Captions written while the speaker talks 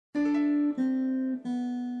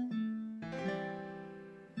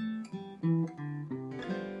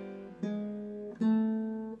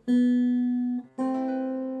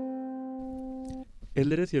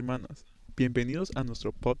Elders y hermanas, bienvenidos a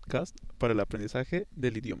nuestro podcast para el aprendizaje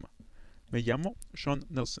del idioma. Me llamo Sean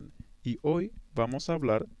Nelson y hoy vamos a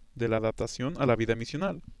hablar de la adaptación a la vida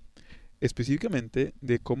misional, específicamente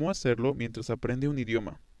de cómo hacerlo mientras aprende un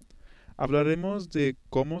idioma. Hablaremos de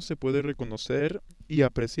cómo se puede reconocer y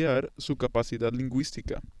apreciar su capacidad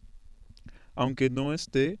lingüística, aunque no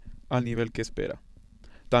esté al nivel que espera.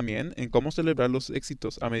 También en cómo celebrar los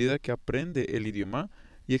éxitos a medida que aprende el idioma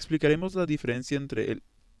y explicaremos la diferencia entre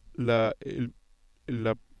la- el,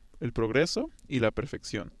 la- el progreso y la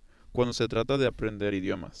perfección cuando se trata de aprender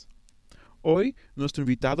idiomas. Hoy nuestro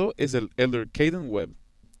invitado es el Elder Caden Webb.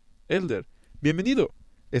 Elder, bienvenido.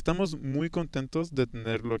 Estamos muy contentos de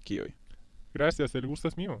tenerlo aquí hoy. Gracias, el gusto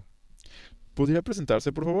es mío. ¿Podría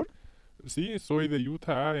presentarse, por favor? Sí, soy de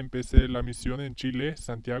Utah, empecé la misión en Chile,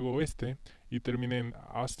 Santiago Oeste, y terminé en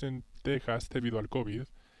Austin, Texas, debido al COVID.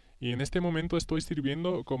 Y en este momento estoy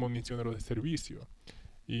sirviendo como misionero de servicio.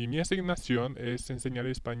 Y mi asignación es enseñar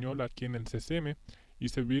español aquí en el CCM y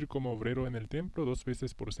servir como obrero en el templo 2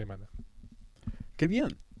 veces por semana. ¡Qué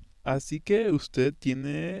bien! Así que usted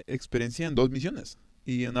tiene experiencia en dos misiones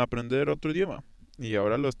y en aprender otro idioma. Y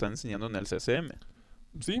ahora lo está enseñando en el CCM.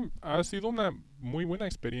 Sí, ha sido una muy buena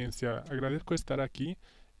experiencia. Agradezco estar aquí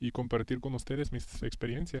y compartir con ustedes mis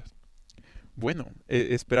experiencias. Bueno,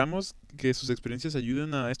 esperamos que sus experiencias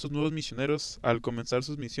ayuden a estos nuevos misioneros al comenzar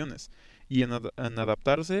sus misiones y en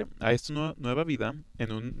adaptarse a esta nueva vida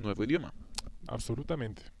en un nuevo idioma.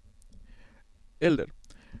 Absolutamente. Elder,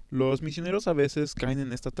 los misioneros a veces caen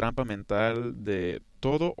en esta trampa mental de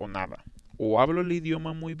todo o nada. O hablo el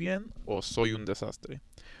idioma muy bien o soy un desastre.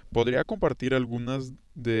 ¿Podría compartir algunas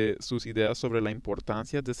de sus ideas sobre la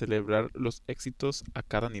importancia de celebrar los éxitos a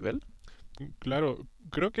cada nivel? Claro,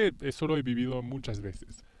 creo que eso lo he vivido muchas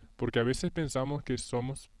veces, porque a veces pensamos que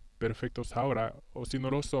somos perfectos ahora, o si no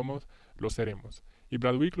lo somos, lo seremos. Y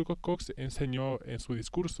Bradley Cox enseñó en su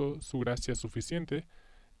discurso Su gracia es suficiente,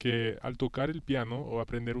 que al tocar el piano o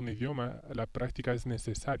aprender un idioma, la práctica es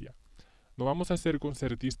necesaria. No vamos a ser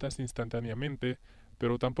concertistas instantáneamente,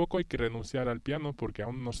 pero tampoco hay que renunciar al piano porque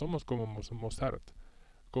aún no somos como Mozart.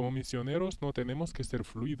 Como misioneros no tenemos que ser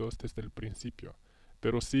fluidos desde el principio,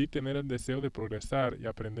 pero sí tener el deseo de progresar y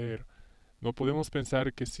aprender. No podemos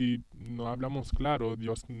pensar que si no hablamos claro,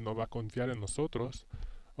 Dios no va a confiar en nosotros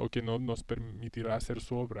o que no nos permitirá hacer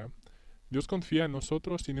su obra. Dios confía en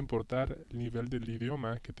nosotros sin importar el nivel del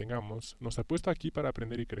idioma que tengamos. Nos ha puesto aquí para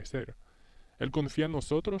aprender y crecer. Él confía en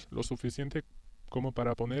nosotros lo suficiente como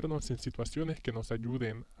para ponernos en situaciones que nos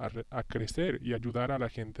ayuden a crecer y ayudar a la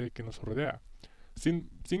gente que nos rodea sin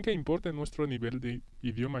que importe nuestro nivel de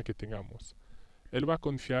idioma que tengamos. Él va a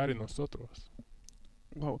confiar en nosotros.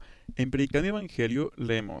 Wow. En Predicando Evangelio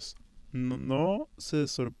leemos, no se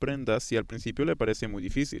sorprenda si al principio le parece muy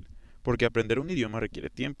difícil, porque aprender un idioma requiere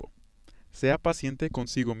tiempo. Sea paciente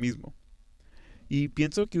consigo mismo. Y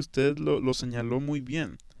pienso que usted lo señaló muy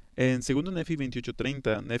bien. En 2 Nefi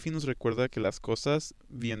 28:30, Nefi nos recuerda que las cosas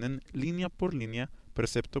vienen línea por línea,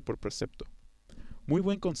 precepto por precepto. Muy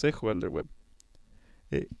buen consejo, Elder Webb.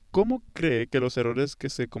 ¿Cómo cree que los errores que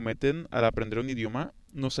se cometen al aprender un idioma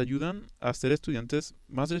nos ayudan a ser estudiantes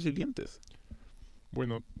más resilientes?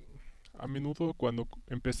 Bueno, a menudo cuando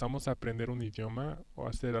empezamos a aprender un idioma o a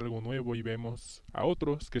hacer algo nuevo y vemos a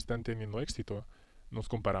otros que están teniendo éxito, nos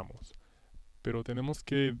comparamos. Pero tenemos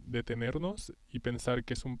que detenernos y pensar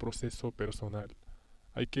que es un proceso personal.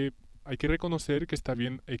 Hay que, hay que reconocer que está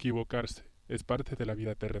bien equivocarse, es parte de la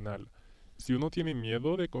vida terrenal. Si uno tiene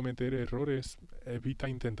miedo de cometer errores, evita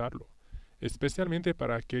intentarlo, especialmente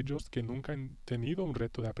para aquellos que nunca han tenido un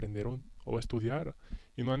reto de aprender o estudiar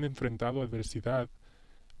y no han enfrentado adversidad.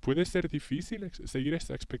 Puede ser difícil seguir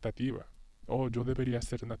esta expectativa. Oh, yo debería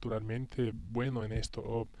ser naturalmente bueno en esto,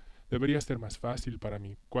 o debería ser más fácil para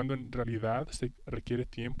mí, cuando en realidad se requiere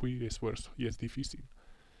tiempo y esfuerzo y es difícil.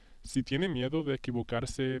 Si tiene miedo de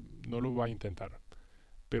equivocarse, no lo va a intentar.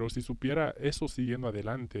 Pero si supiera eso siguiendo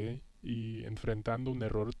adelante y enfrentando un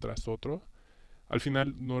error tras otro, al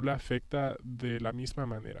final no le afecta de la misma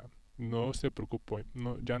manera. No se preocupe,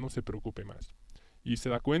 ya no se preocupe más. Y se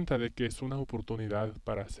da cuenta de que es una oportunidad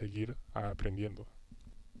para seguir aprendiendo.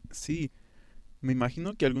 Sí, me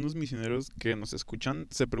imagino que algunos misioneros que nos escuchan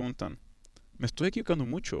se preguntan, me estoy equivocando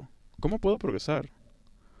mucho, ¿cómo puedo progresar?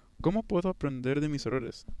 ¿Cómo puedo aprender de mis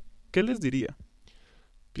errores? ¿Qué les diría?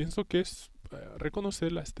 Pienso que es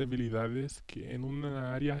reconocer las debilidades que en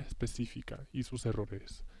una área específica y sus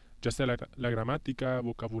errores, ya sea la gramática,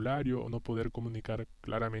 vocabulario o no poder comunicar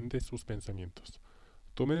claramente sus pensamientos.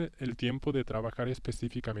 Tome el tiempo de trabajar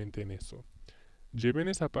específicamente en eso. Lleven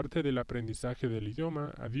esa parte del aprendizaje del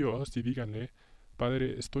idioma a Dios y díganle,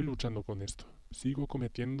 Padre, estoy luchando con esto. Sigo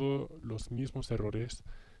cometiendo los mismos errores.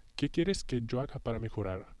 ¿Qué quieres que yo haga para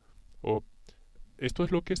mejorar? O esto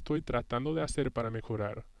es lo que estoy tratando de hacer para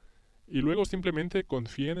mejorar. Y luego simplemente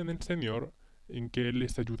confíen en el Señor, en que Él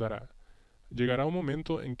les ayudará. Llegará un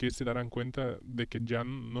momento en que se darán cuenta de que ya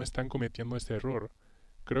no están cometiendo ese error.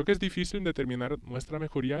 Creo que es difícil determinar nuestra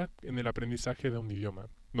mejoría en el aprendizaje de un idioma.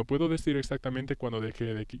 No puedo decir exactamente cuándo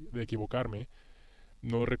dejé de equivocarme.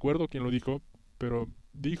 No recuerdo quién lo dijo, pero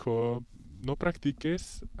dijo, no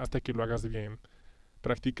practiques hasta que lo hagas bien.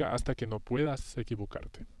 Practica hasta que no puedas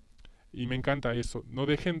equivocarte. Y me encanta eso. No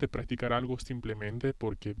dejen de practicar algo simplemente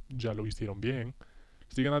porque ya lo hicieron bien.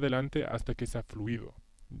 Sigan adelante hasta que sea fluido,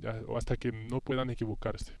 o hasta que no puedan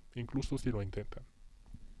equivocarse, incluso si lo intentan.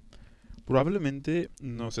 Probablemente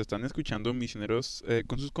nos están escuchando misioneros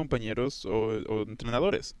con sus compañeros o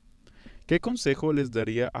entrenadores. ¿Qué consejo les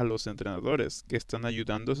daría a los entrenadores que están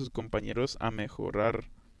ayudando a sus compañeros a mejorar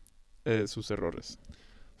sus errores?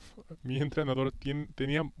 Mi entrenador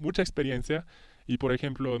tenía mucha experiencia y, por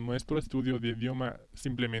ejemplo, nuestro estudio de idioma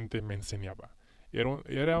simplemente me enseñaba.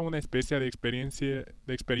 Era una especie de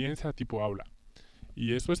experiencia tipo aula.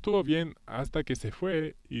 Y eso estuvo bien hasta que se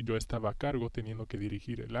fue y yo estaba a cargo teniendo que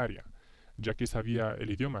dirigir el área, ya que sabía el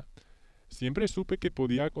idioma. Siempre supe que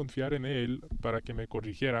podía confiar en él para que me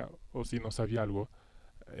corrigiera o si no sabía algo,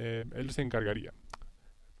 él se encargaría.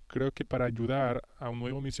 Creo que para ayudar a un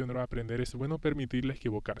nuevo misionero a aprender es bueno permitirle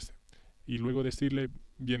equivocarse y luego decirle,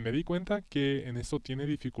 bien, me di cuenta que en eso tiene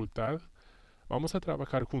dificultad, vamos a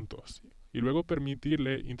trabajar juntos. Y luego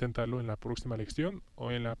permitirle intentarlo en la próxima lección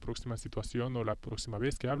o en la próxima situación o la próxima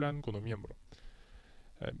vez que hablan con un miembro.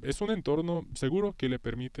 Es un entorno seguro que le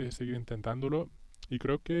permite seguir intentándolo y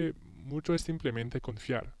creo que mucho es simplemente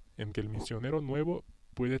confiar en que el misionero nuevo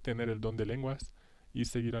puede tener el don de lenguas y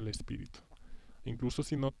seguir al Espíritu. Incluso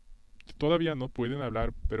si todavía no pueden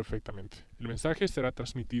hablar perfectamente. El mensaje será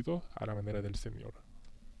transmitido a la manera del Señor.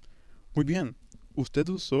 Muy bien, usted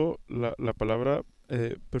usó la palabra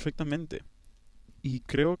perfectamente. Y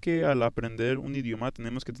creo que al aprender un idioma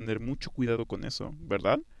tenemos que tener mucho cuidado con eso,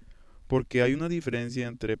 ¿verdad? Porque hay una diferencia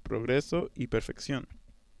entre progreso y perfección.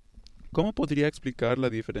 ¿Cómo podría explicar la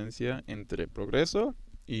diferencia entre progreso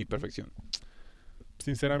y perfección?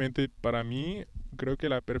 Sinceramente, para mí, creo que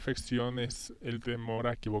la perfección es el temor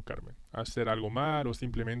a equivocarme, a hacer algo mal o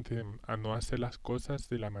simplemente a no hacer las cosas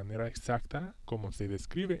de la manera exacta como se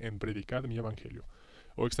describe en Predicar mi Evangelio,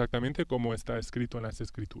 o exactamente como está escrito en las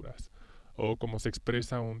Escrituras, o como se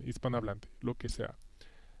expresa un hispanohablante, lo que sea.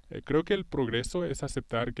 Creo que el progreso es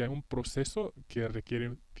aceptar que hay un proceso que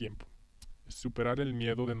requiere tiempo, superar el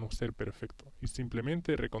miedo de no ser perfecto y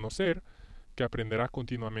simplemente reconocer que aprenderá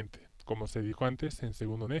continuamente, como se dijo antes en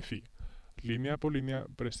segundo Nefi, línea por línea,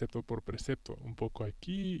 precepto por precepto, un poco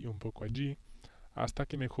aquí y un poco allí, hasta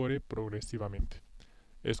que mejore progresivamente.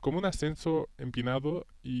 Es como un ascenso empinado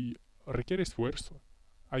y requiere esfuerzo.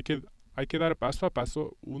 Hay que, hay que dar paso a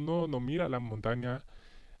paso. Uno no mira la montaña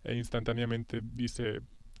e instantáneamente dice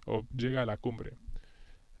o llega a la cumbre.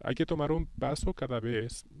 Hay que tomar un paso cada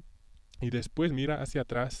vez y después mira hacia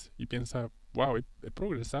atrás y piensa, wow, he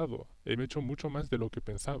progresado, he hecho mucho más de lo que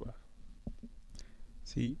pensaba.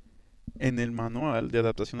 Sí, en el manual de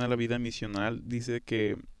adaptación a la vida misional dice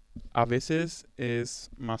que a veces es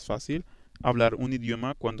más fácil hablar un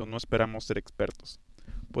idioma cuando no esperamos ser expertos.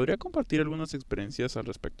 ¿Podría compartir algunas experiencias al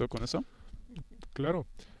respecto con eso? Claro,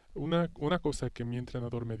 una cosa que mi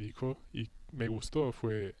entrenador me dijo y me gustó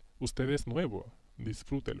fue, usted es nuevo,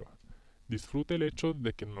 disfrútelo. Disfrute el hecho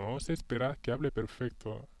de que no se espera que hable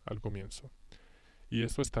perfecto al comienzo. Y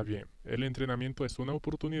eso está bien. El entrenamiento es una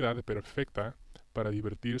oportunidad perfecta para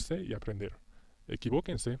divertirse y aprender.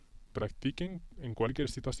 Equivóquense, practiquen en cualquier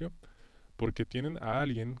situación, porque tienen a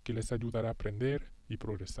alguien que les ayudará a aprender y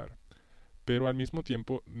progresar. Pero al mismo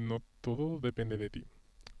tiempo, no todo depende de ti.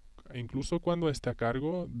 Incluso cuando esté a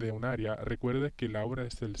cargo de un área, recuerde que la obra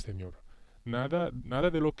es del Señor. Nada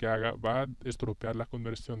de lo que haga va a estropear la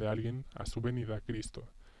conversión de alguien a su venida a Cristo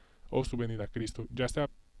o su venida a Cristo, ya sea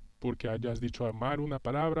porque hayas dicho mal una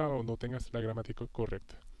palabra o no tengas la gramática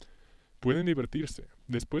correcta. Pueden divertirse.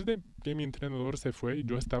 Después de que mi entrenador se fue y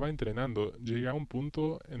yo estaba entrenando, llegué a un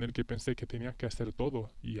punto en el que pensé que tenía que hacer todo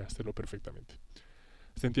y hacerlo perfectamente.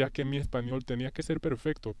 Sentía que mi español tenía que ser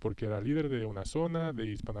perfecto porque era líder de una zona de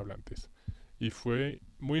hispanohablantes. Y fue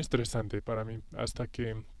muy estresante para mí hasta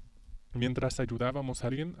que mientras ayudábamos a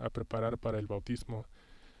alguien a preparar para el bautismo,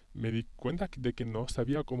 me di cuenta de que no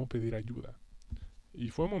sabía cómo pedir ayuda. Y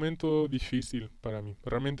fue un momento difícil para mí.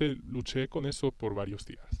 Realmente luché con eso por varios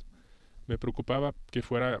días. Me preocupaba que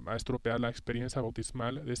fuera a estropear la experiencia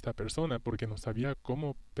bautismal de esta persona porque no sabía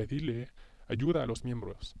cómo pedirle ayuda a los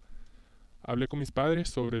miembros. Hablé con mis padres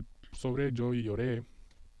sobre ello y oré,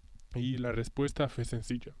 y la respuesta fue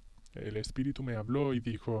sencilla. El Espíritu me habló y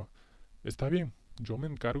dijo, está bien, yo me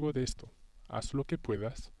encargo de esto, haz lo que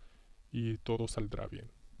puedas y todo saldrá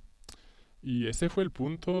bien. Y ese fue el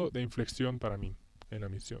punto de inflexión para mí en la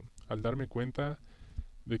misión, al darme cuenta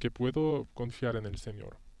de que puedo confiar en el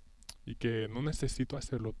Señor y que no necesito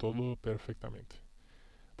hacerlo todo perfectamente,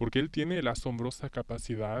 porque Él tiene la asombrosa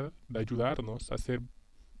capacidad de ayudarnos a hacer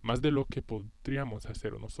más de lo que podríamos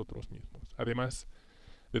hacer nosotros mismos, además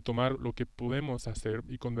de tomar lo que podemos hacer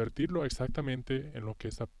y convertirlo exactamente en lo que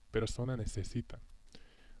esa persona necesita.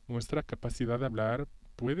 Nuestra capacidad de hablar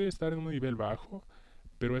puede estar en un nivel bajo,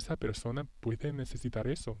 pero esa persona puede necesitar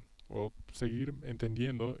eso o seguir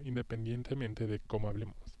entendiendo independientemente de cómo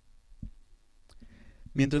hablemos.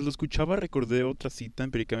 Mientras lo escuchaba recordé otra cita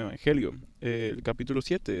empírica en el Evangelio, el capítulo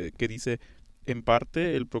 7, que dice, en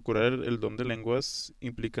parte el procurar el don de lenguas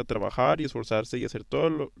implica trabajar y esforzarse y hacer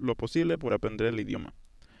todo lo posible por aprender el idioma.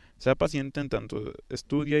 Sea paciente en tanto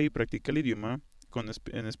estudia y practica el idioma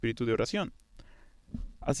en espíritu de oración.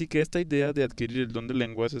 Así que esta idea de adquirir el don de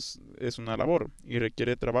lenguas es una labor y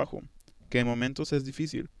requiere trabajo, que en momentos es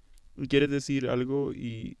difícil. Quiere decir algo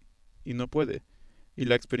y no puede. Y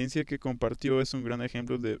la experiencia que compartió es un gran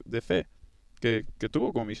ejemplo de fe que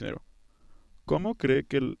tuvo como misionero. ¿Cómo cree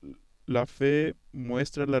que la fe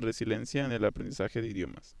muestra la resiliencia en el aprendizaje de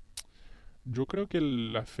idiomas? Yo creo que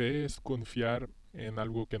la fe es confiar en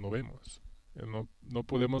algo que no vemos. No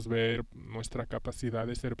podemos ver nuestra capacidad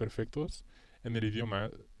de ser perfectos en el idioma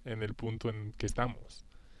en el punto en que estamos.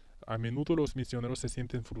 A menudo los misioneros se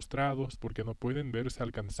sienten frustrados porque no pueden verse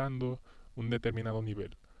alcanzando un determinado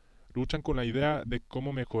nivel. Luchan con la idea de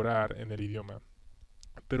cómo mejorar en el idioma.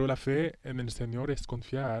 Pero la fe en el Señor es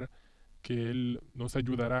confiar que Él nos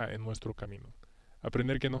ayudará en nuestro camino.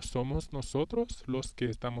 Aprender que no somos nosotros los que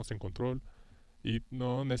estamos en control y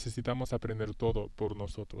no necesitamos aprender todo por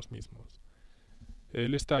nosotros mismos.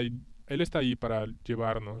 Él está ahí para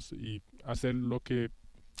llevarnos y hacer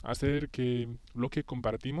que lo que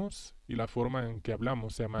compartimos y la forma en que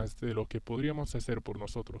hablamos sea más de lo que podríamos hacer por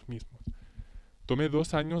nosotros mismos. Tomé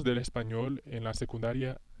 2 años del español en la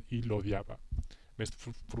secundaria y lo odiaba. Me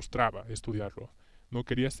frustraba estudiarlo. No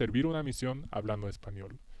quería servir una misión hablando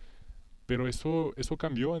español. Pero eso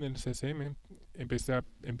cambió en el CCM. Empecé a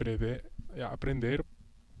aprender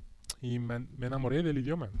y me enamoré del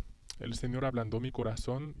idioma. El Señor ablandó mi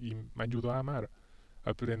corazón y me ayudó a amar,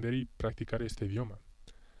 aprender y practicar este idioma.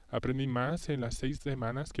 Aprendí más en las 6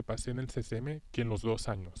 semanas que pasé en el CCM que en los 2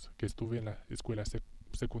 años que estuve en la escuela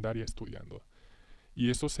secundaria estudiando. Y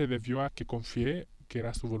eso se debió a que confié que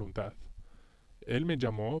era su voluntad. Él me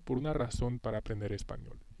llamó por una razón para aprender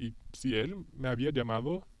español. Y si Él me había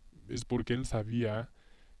llamado es porque Él sabía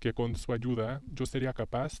que con su ayuda yo sería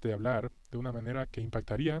capaz de hablar de una manera que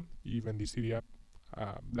impactaría y bendeciría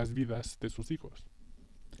a las vidas de sus hijos.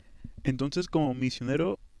 Entonces, como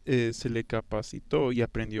misionero, se le capacitó y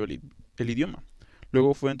aprendió el idioma.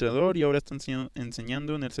 Luego fue entrenador y ahora está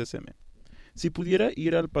enseñando en el CCM. Si pudiera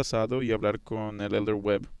ir al pasado y hablar con el Elder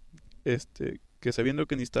Webb, que sabiendo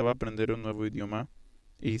que necesitaba aprender un nuevo idioma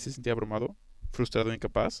y se sentía abrumado, frustrado e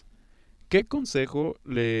incapaz, ¿qué consejo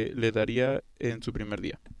le daría en su primer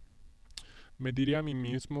día? Me diría a mí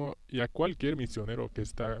mismo y a cualquier misionero que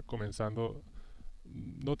está comenzando,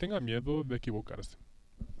 no tenga miedo de equivocarse.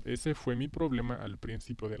 Ese fue mi problema al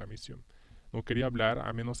principio de la misión. No quería hablar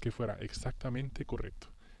a menos que fuera exactamente correcto.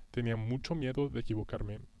 Tenía mucho miedo de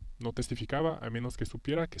equivocarme. No testificaba a menos que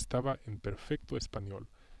supiera que estaba en perfecto español.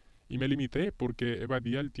 Y me limité porque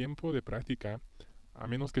evadía el tiempo de práctica a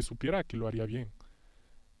menos que supiera que lo haría bien.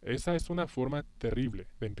 Esa es una forma terrible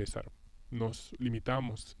de empezar. Nos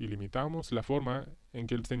limitamos y limitamos la forma en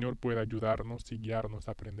que el Señor puede ayudarnos y guiarnos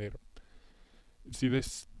a aprender. Si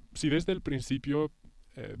desde el principio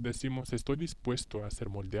decimos estoy dispuesto a ser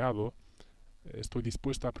moldeado, estoy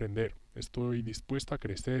dispuesto a aprender, estoy dispuesto a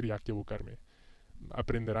crecer y a equivocarme,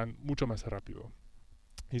 aprenderán mucho más rápido.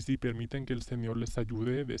 Y si permiten que el Señor les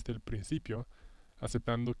ayude desde el principio,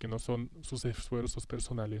 aceptando que no son sus esfuerzos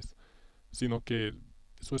personales, sino que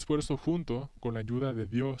su esfuerzo junto con la ayuda de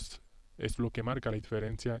Dios es lo que marca la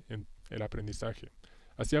diferencia en el aprendizaje.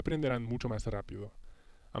 Así aprenderán mucho más rápido.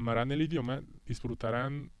 Amarán el idioma,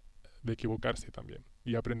 disfrutarán de equivocarse también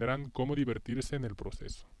y aprenderán cómo divertirse en el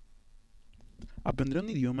proceso. Aprender un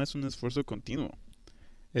idioma es un esfuerzo continuo.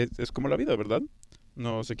 Es como la vida, ¿verdad?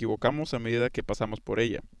 Nos equivocamos a medida que pasamos por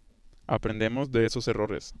ella. Aprendemos de esos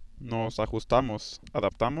errores. Nos ajustamos,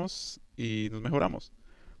 adaptamos y nos mejoramos.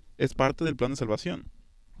 Es parte del plan de salvación.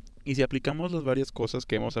 Y si aplicamos las varias cosas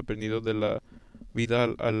que hemos aprendido de la vida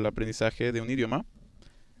al aprendizaje de un idioma,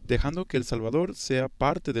 dejando que El Salvador sea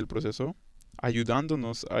parte del proceso,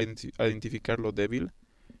 ayudándonos a identificar lo débil,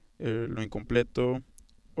 lo incompleto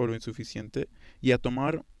o lo insuficiente y a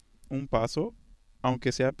tomar un paso,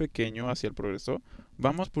 aunque sea pequeño, hacia el progreso.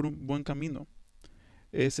 Vamos por un buen camino.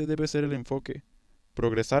 Ese debe ser el enfoque,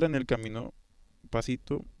 progresar en el camino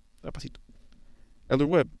pasito a pasito. Elder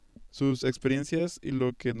Webb, sus experiencias y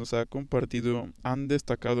lo que nos ha compartido han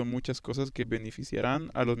destacado muchas cosas que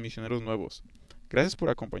beneficiarán a los misioneros nuevos. Gracias por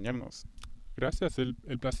acompañarnos. Gracias, el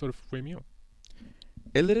placer fue mío.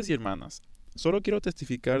 Elders y hermanas, solo quiero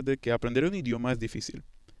testificar de que aprender un idioma es difícil.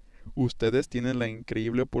 Ustedes tienen la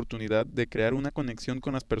increíble oportunidad de crear una conexión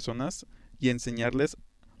con las personas y enseñarles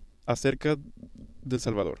acerca del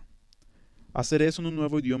Salvador. Hacer eso en un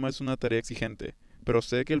nuevo idioma es una tarea exigente, pero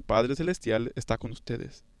sé que el Padre Celestial está con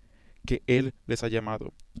ustedes, que Él les ha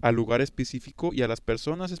llamado al lugar específico y a las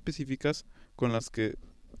personas específicas con las que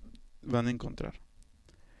van a encontrar,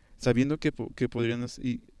 sabiendo que podrían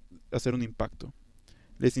hacer un impacto.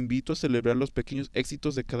 Les invito a celebrar los pequeños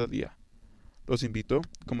éxitos de cada día. Los invito,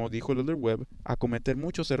 como dijo el Elder Webb, a cometer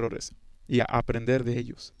muchos errores y a aprender de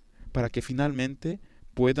ellos, para que finalmente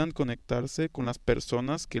puedan conectarse con las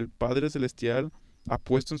personas que el Padre Celestial ha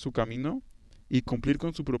puesto en su camino y cumplir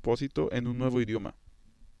con su propósito en un nuevo idioma.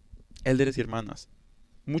 Elders y hermanas,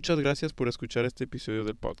 muchas gracias por escuchar este episodio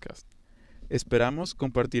del podcast. Esperamos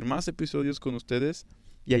compartir más episodios con ustedes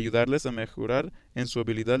y ayudarles a mejorar en su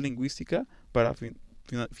habilidad lingüística para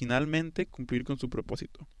finalmente cumplir con su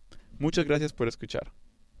propósito. Muchas gracias por escuchar.